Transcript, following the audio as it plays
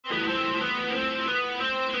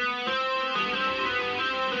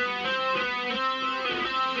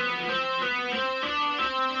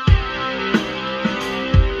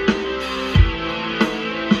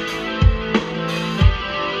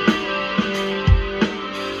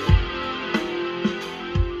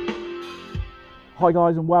Hi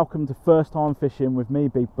guys, and welcome to First Time Fishing with me,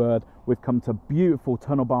 Big Bird. We've come to beautiful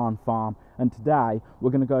Tunnel Barn Farm, and today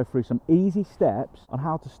we're going to go through some easy steps on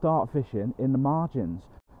how to start fishing in the margins.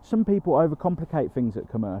 Some people overcomplicate things at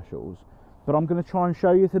commercials, but I'm going to try and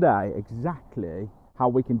show you today exactly how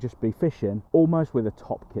we can just be fishing almost with a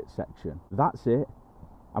top kit section. That's it,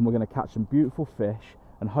 and we're going to catch some beautiful fish,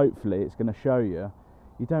 and hopefully it's going to show you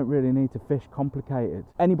don't really need to fish complicated.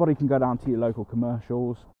 Anybody can go down to your local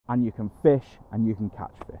commercials and you can fish and you can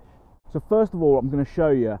catch fish. So first of all, I'm going to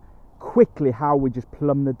show you quickly how we just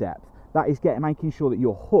plumb the depth. That is making sure that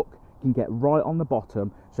your hook can get right on the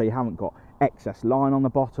bottom, so you haven't got excess line on the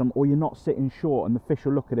bottom, or you're not sitting short and the fish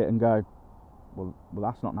will look at it and go, well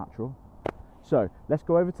that's not natural. So let's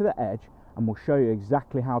go over to the edge and we'll show you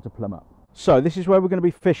exactly how to plumb up. So this is where we're going to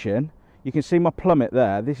be fishing. You can see my plummet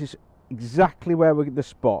there. This is exactly where we're the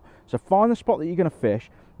spot. So find the spot that you're going to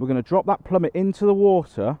fish. We're going to drop that plummet into the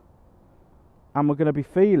water and we're going to be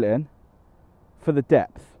feeling for the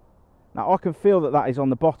depth. Now I can feel that is on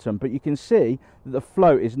the bottom, but you can see that the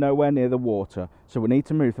float is nowhere near the water, so we need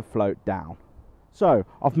to move the float down. So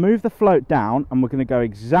I've moved the float down and we're going to go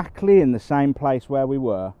exactly in the same place where we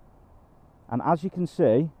were, and as you can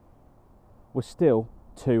see we're still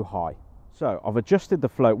too high. So I've adjusted the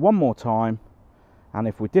float one more time, and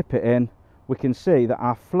if we dip it in, we can see that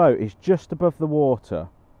our float is just above the water.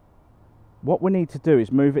 What we need to do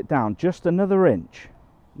is move it down just another inch.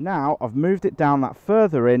 Now I've moved it down that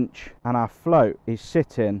further inch and our float is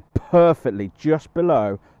sitting perfectly just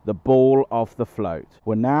below the ball of the float.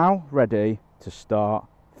 We're now ready to start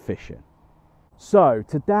fishing. So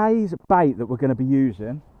today's bait that we're going to be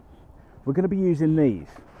using these.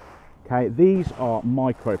 Okay, these are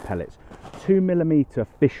micro pellets, 2mm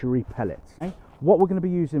fishery pellets. Okay? What we're going to be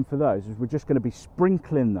using for those is we're just going to be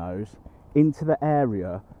sprinkling those into the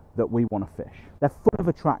area that we want to fish. They're full of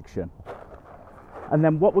attraction. And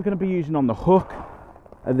then what we're going to be using on the hook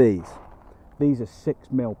are these. These are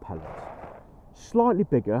 6mm pellets. Slightly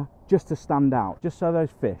bigger, just to stand out, just so those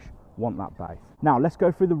fish want that bait. Now let's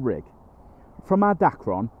go through the rig. From our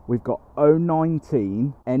Dacron, we've got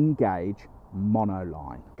 019 N gauge mono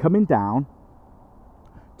line coming down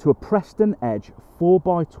to a Preston Edge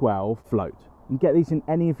 4x12 float. You can get these in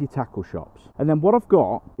any of your tackle shops. And then what I've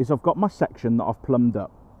got is I've got my section that I've plumbed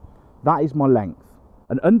up. That is my length.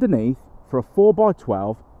 And underneath, for a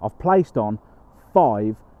 4x12, I've placed on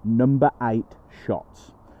 5 number 8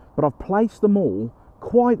 shots. But I've placed them all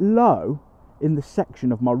quite low in the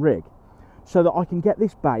section of my rig, so that I can get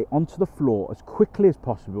this bait onto the floor as quickly as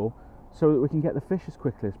possible, so that we can get the fish as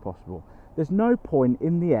quickly as possible. There's no point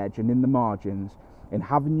in the edge and in the margins in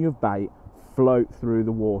having your bait float through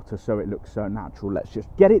the water so it looks so natural. Let's just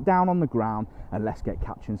get it down on the ground and let's get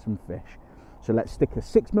catching some fish. So let's stick a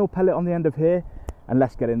 6mm pellet on the end of here and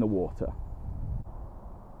let's get in the water.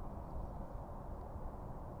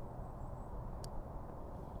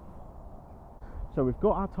 So we've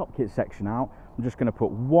got our top kit section out. I'm just going to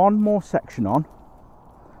put one more section on,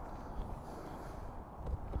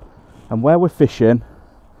 and where we're fishing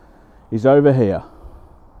is over here.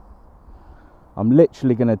 I'm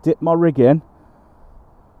literally going to dip my rig in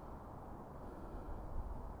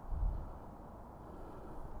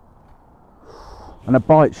and a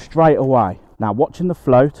bite straight away. Now watching the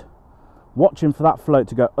float, watching for that float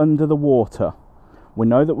to go under the water. We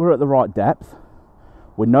know that we're at the right depth.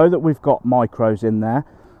 We know that we've got micros in there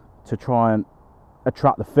to try and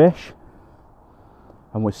attract the fish,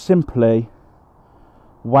 and we're simply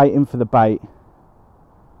waiting for the bait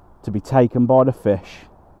to be taken by the fish.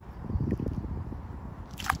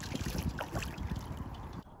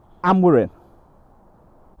 And we're in.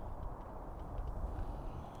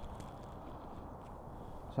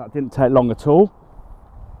 So that didn't take long at all.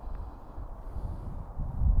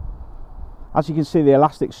 As you can see, the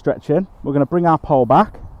elastic stretching. We're going to bring our pole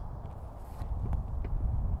back,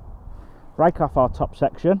 break off our top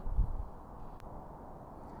section.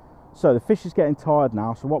 So the fish is getting tired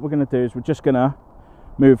now, so what we're going to do is we're just going to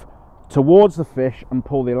move towards the fish and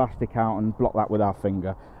pull the elastic out and block that with our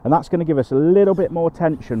finger, and that's going to give us a little bit more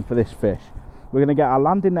tension for this fish. We're going to get our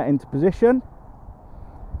landing net into position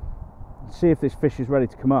and see if this fish is ready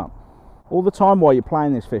to come up. All the time while you're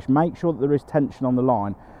playing this fish, make sure that there is tension on the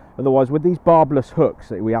line. Otherwise, with these barbless hooks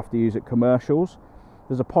that we have to use at commercials,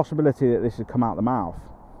 there's a possibility that this will come out the mouth.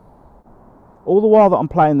 All the while that I'm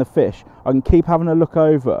playing the fish, I can keep having a look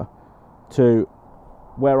over to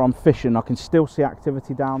where I'm fishing. I can still see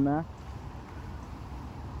activity down there.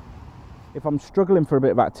 If I'm struggling for a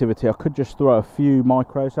bit of activity, I could just throw a few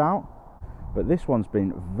micros out, but this one's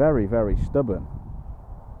been very, very stubborn.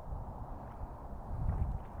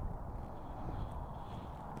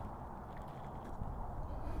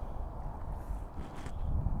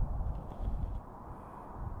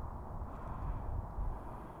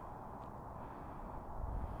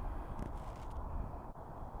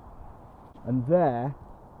 And there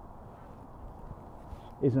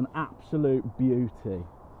is an absolute beauty.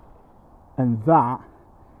 And that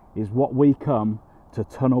is what we come to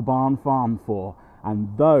Tunnel Barn Farm for.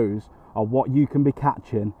 And those are what you can be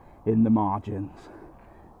catching in the margins.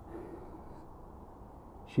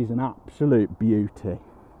 She's an absolute beauty.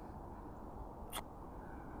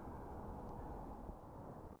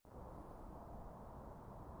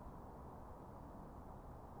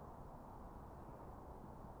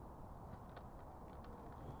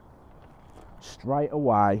 Straight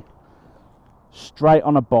away, straight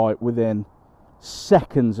on a bite within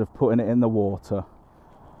seconds of putting it in the water.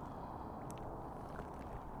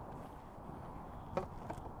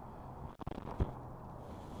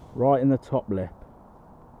 Right in the top lip.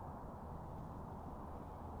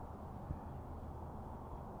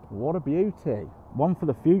 What a beauty. One for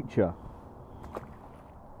the future.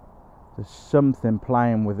 There's something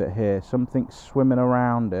playing with it here, something swimming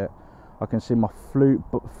around it. I can see my float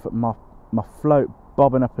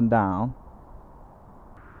bobbing up and down,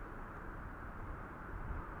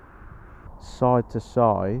 side to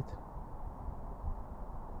side.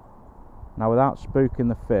 Now, without spooking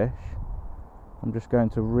the fish, I'm just going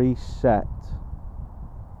to reset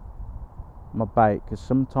my bait, because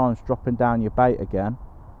sometimes dropping down your bait again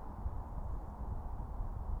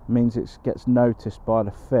means it gets noticed by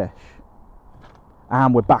the fish.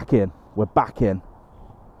 And we're back in. We're back in.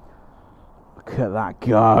 Look at that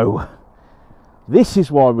go. This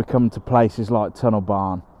is why we come to places like Tunnel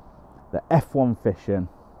Barn. The F1 fishing.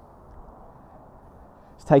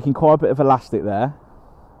 It's taking quite a bit of elastic there.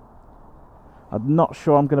 I'm not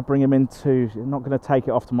sure I'm going to bring him in I'm not going to take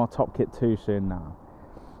it off to my top kit too soon now.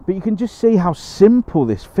 But you can just see how simple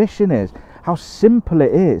this fishing is. How simple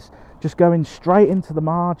it is. Just going straight into the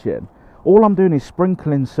margin. All I'm doing is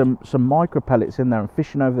sprinkling some micro pellets in there and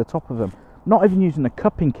fishing over the top of them. Not even using a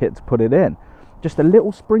cupping kit to put it in. Just a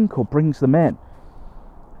little sprinkle brings them in.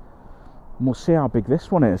 And we'll see how big this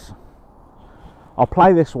one is. I'll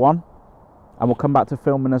play this one and we'll come back to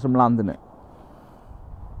filming as I'm landing it.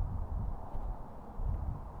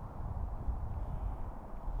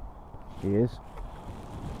 He is.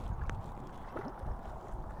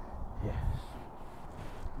 Yes.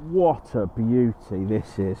 What a beauty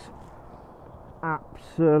this is.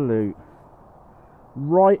 Absolute.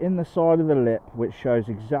 Right in the side of the lip, which shows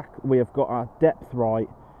exactly we have got our depth right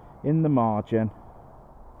in the margin.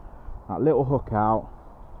 That little hook out.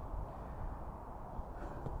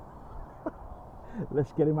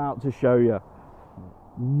 Let's get him out to show you.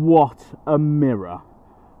 What a mirror.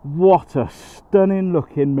 What a stunning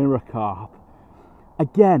looking mirror carp.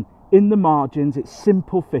 Again, in the margins, it's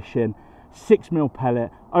simple fishing. 6mm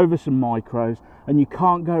pellet over some micros, and you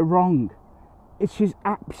can't go wrong. It's just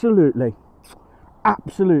absolutely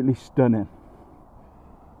stunning.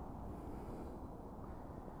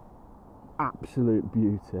 Absolute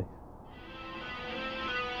beauty.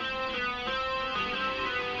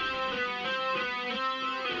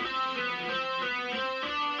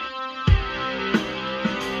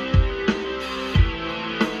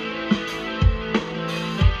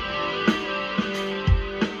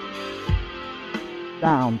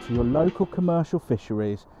 Down to your local commercial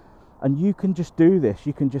fisheries, and you can just do this.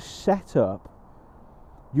 You can just set up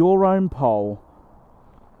your own pole,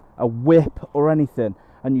 a whip or anything,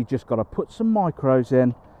 and you just got to put some micros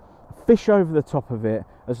in, fish over the top of it.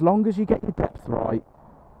 As long as you get your depth right,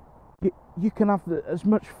 you can have as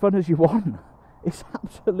much fun as you want. It's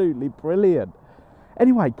absolutely brilliant.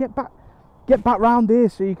 Anyway, get back round here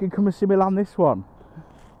so you can come and see me land this one.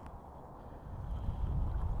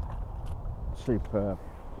 Superb.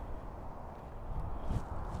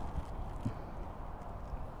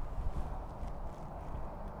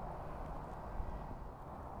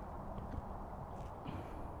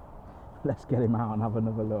 Let's get him out and have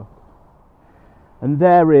another look. And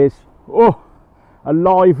there is, oh, a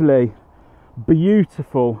lively,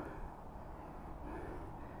 beautiful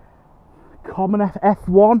common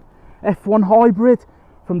F1 hybrid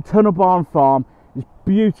from Tunnel Barn Farm. It's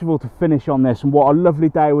beautiful to finish on this, and what a lovely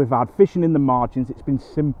day we've had fishing in the margins. It's been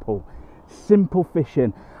simple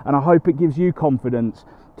fishing, and I hope it gives you confidence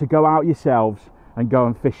to go out yourselves and go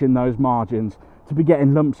and fish in those margins, to be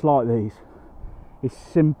getting lumps like these. It's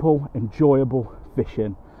simple, enjoyable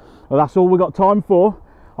fishing. Well, that's all we've got time for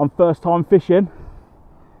on first time fishing.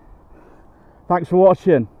 Thanks for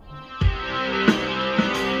watching.